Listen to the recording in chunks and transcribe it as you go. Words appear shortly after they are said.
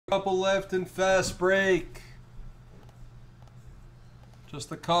Couple left in fast break. Just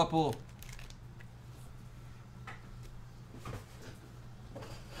a couple.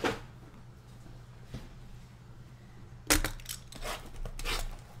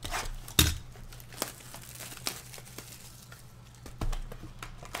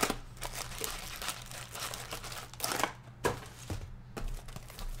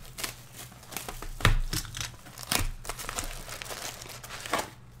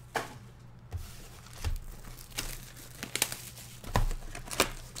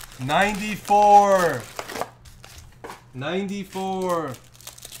 $94. $94.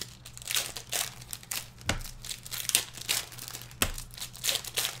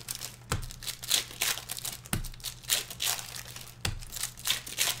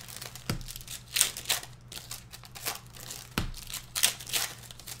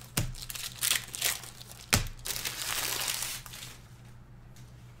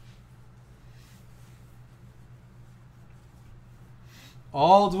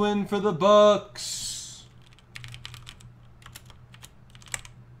 Aldwin for the Bucks.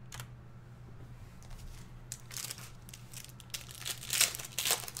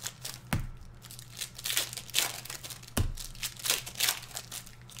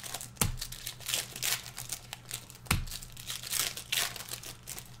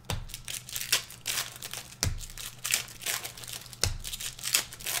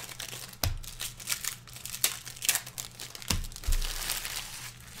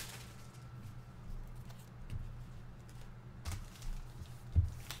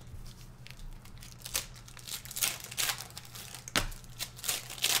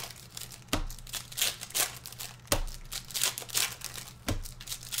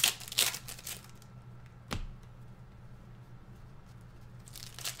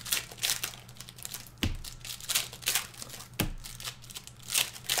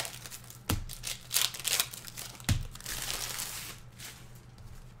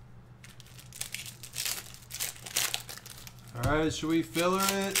 All right, should we filler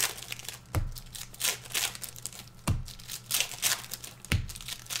it?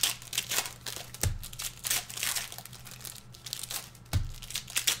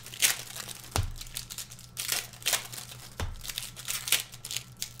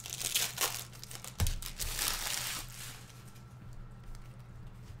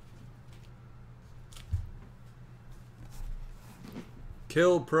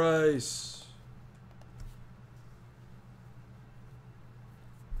 Kill price.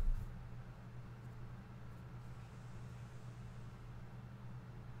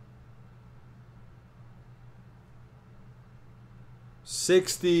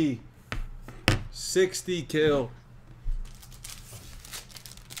 $60 kill.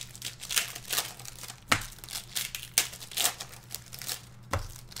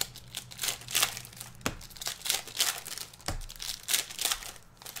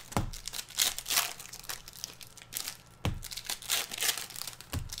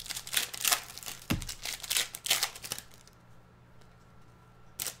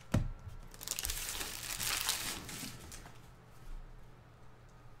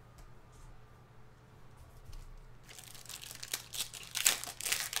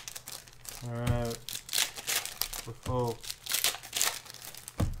 Alright, we're full.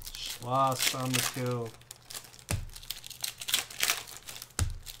 Schloss on the kill.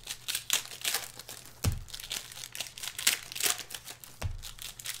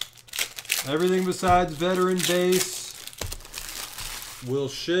 Everything besides veteran base will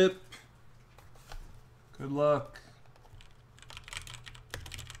ship. Good luck.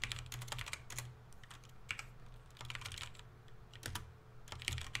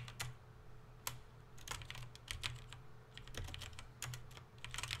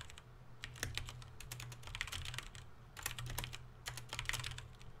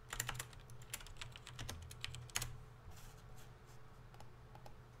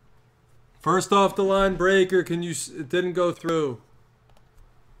 First off the line breaker, can you? It didn't go through.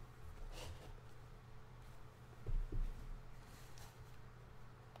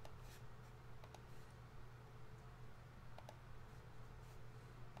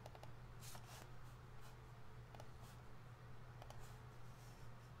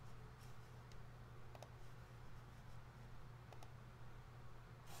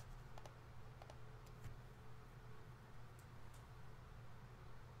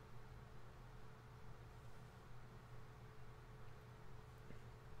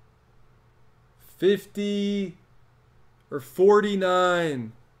 $50 or $49.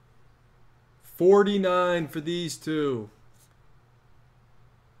 $49 for these two.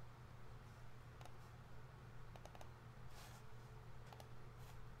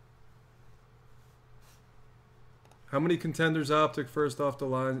 How many Contenders Optic first off the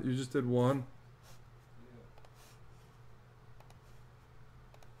line? You just did one.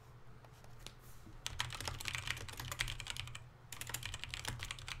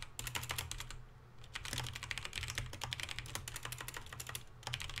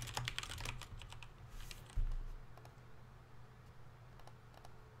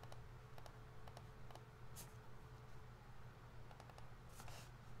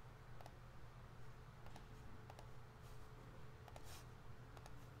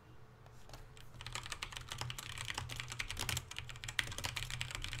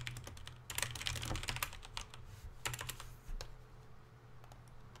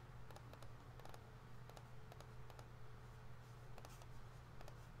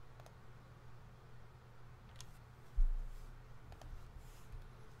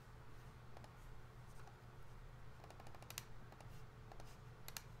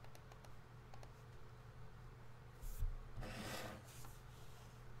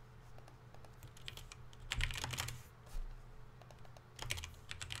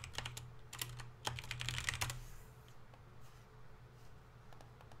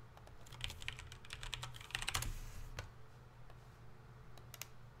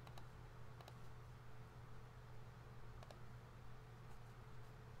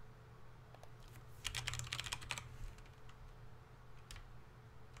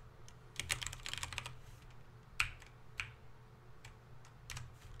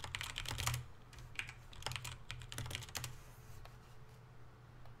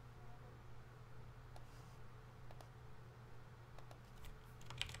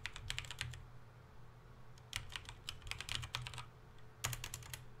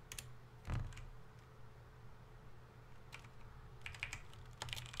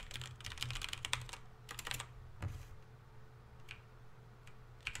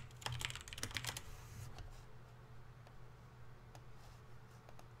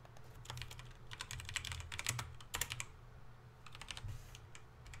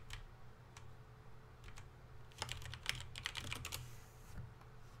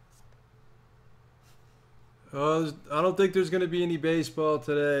 I don't think there's going to be any baseball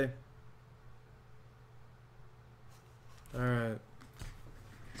today. All right.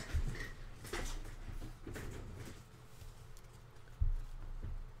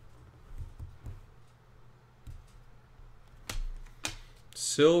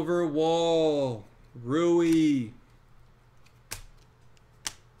 Silver Wall, Rui,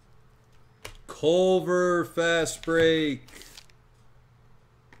 Culver, fast break,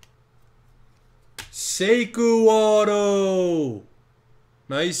 Sekou auto.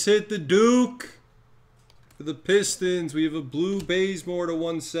 Nice hit, the Duke. For the Pistons, we have a blue Bazemore to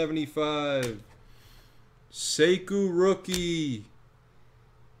 175. Sekou rookie.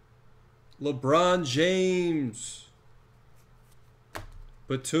 LeBron James.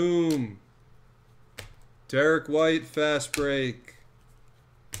 Batum. Derek White, fast break.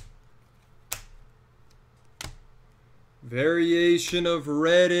 Variation of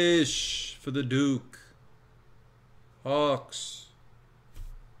reddish for the Duke. Hawks.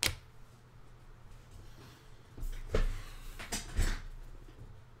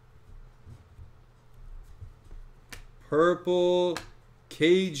 Purple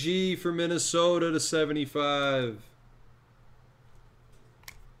KG for Minnesota to 75.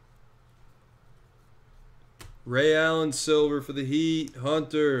 Ray Allen silver for the Heat.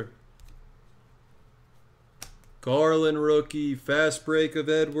 Hunter. Garland rookie. Fast break of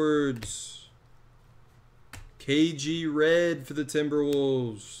Edwards. KG red for the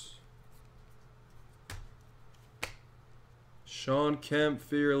Timberwolves. Sean Kemp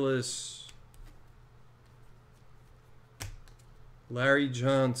fearless. Larry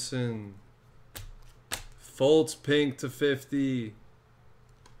Johnson. Fultz pink to 50.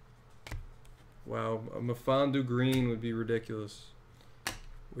 Wow, a Mafandu green would be ridiculous.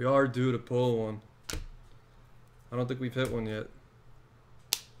 We are due to pull one. I don't think we've hit one yet.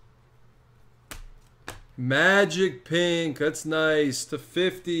 Magic pink, that's nice, to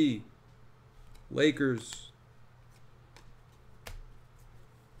 50. Lakers.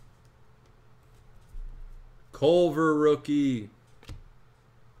 Culver rookie.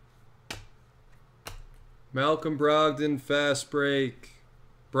 Malcolm Brogdon fast break.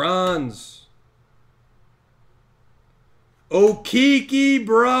 Bronze. Okiki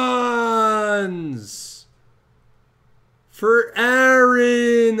bronze. For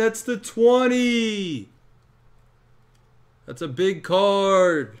Aaron, that's the 20. That's a big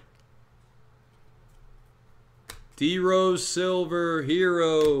card. D-Rose silver,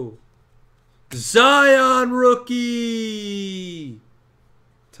 hero. Zion rookie.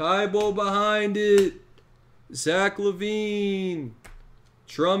 Tybo behind it. Zach LaVine.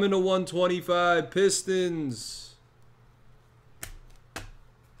 Drummond to 125. Pistons.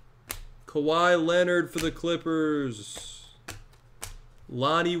 Kawhi Leonard for the Clippers.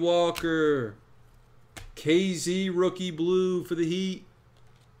 Lonnie Walker. KZ rookie blue for the Heat.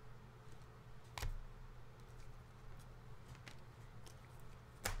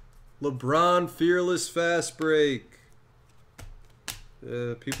 LeBron Fearless Fast Break.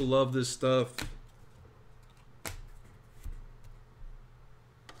 Yeah, people love this stuff.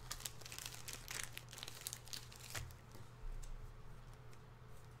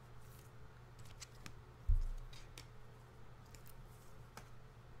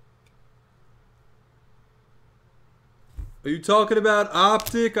 Are you talking about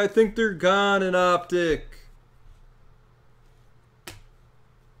Optic? I think they're gone in Optic.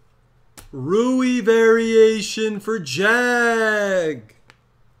 Rui variation for Jag.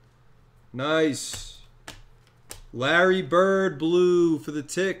 Nice. Larry Bird blue for the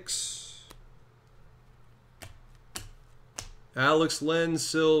Ticks. Alex Len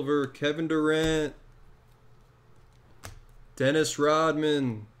silver. Kevin Durant. Dennis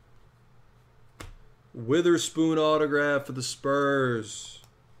Rodman. Witherspoon autograph for the Spurs.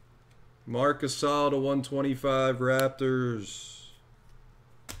 Marc Gasol to 125 Raptors.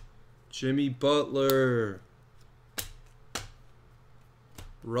 Jimmy Butler.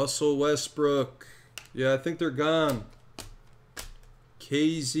 Russell Westbrook. Yeah, I think they're gone.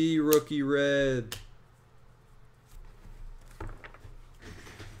 KZ rookie red.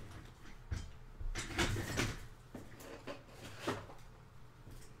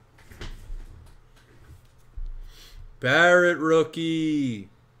 Barrett rookie.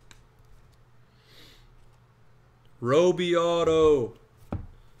 Roby auto.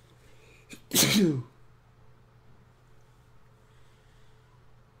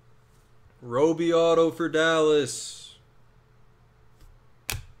 Roby auto for Dallas.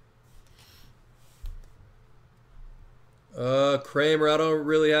 Kramer, I don't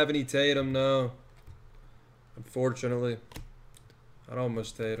really have any Tatum, no. Unfortunately. I don't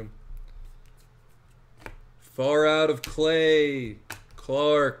much Tatum. Far out of Clay.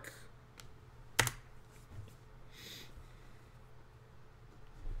 Clark.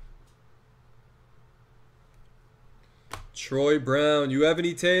 Troy Brown. You have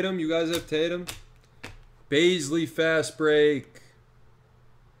any Tatum? You guys have Tatum? Baisley fast break.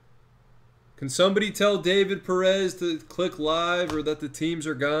 Can somebody tell David Perez to click live or that the teams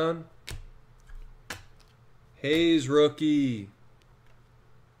are gone? Hayes rookie.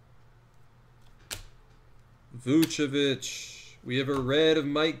 Vucevic. We have a red of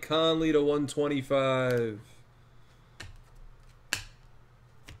Mike Conley to 125.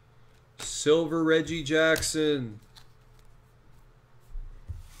 Silver Reggie Jackson.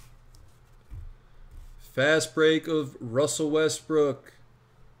 Fast break of Russell Westbrook.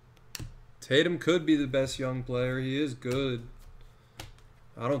 Tatum could be the best young player. He is good.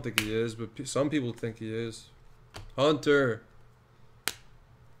 I don't think he is, but some people think he is. Hunter.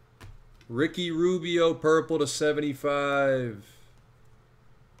 Ricky Rubio purple to 75.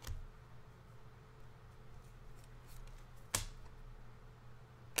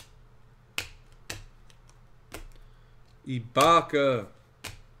 Ibaka.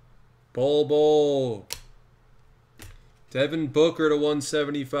 Bol. Devin Booker to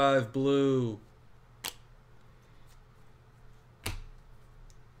 175 blue.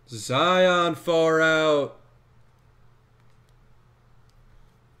 Zion far out.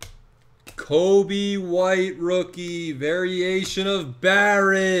 Kobe White rookie. Variation of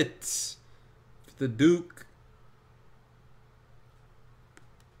Barrett. The Duke.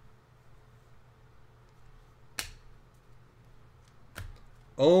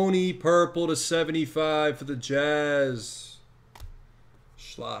 Oni purple to 75 for the Jazz.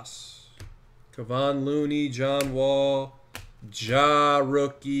 Schloss. Kevon Looney, John Wall. Ja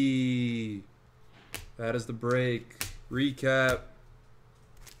rookie. That is the break. Recap.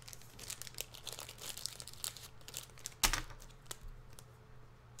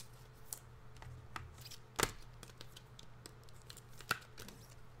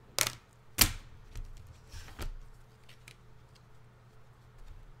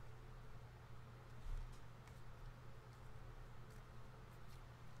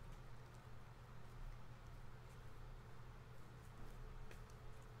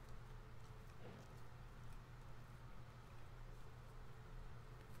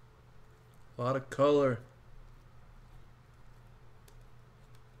 A lot of color.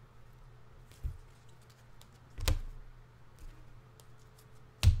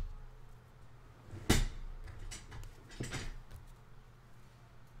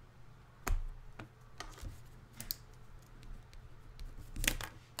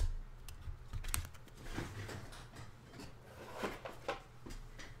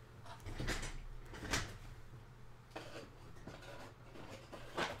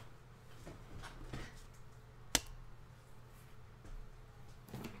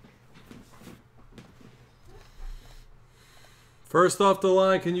 First off the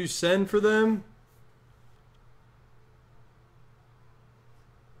line, can you send for them?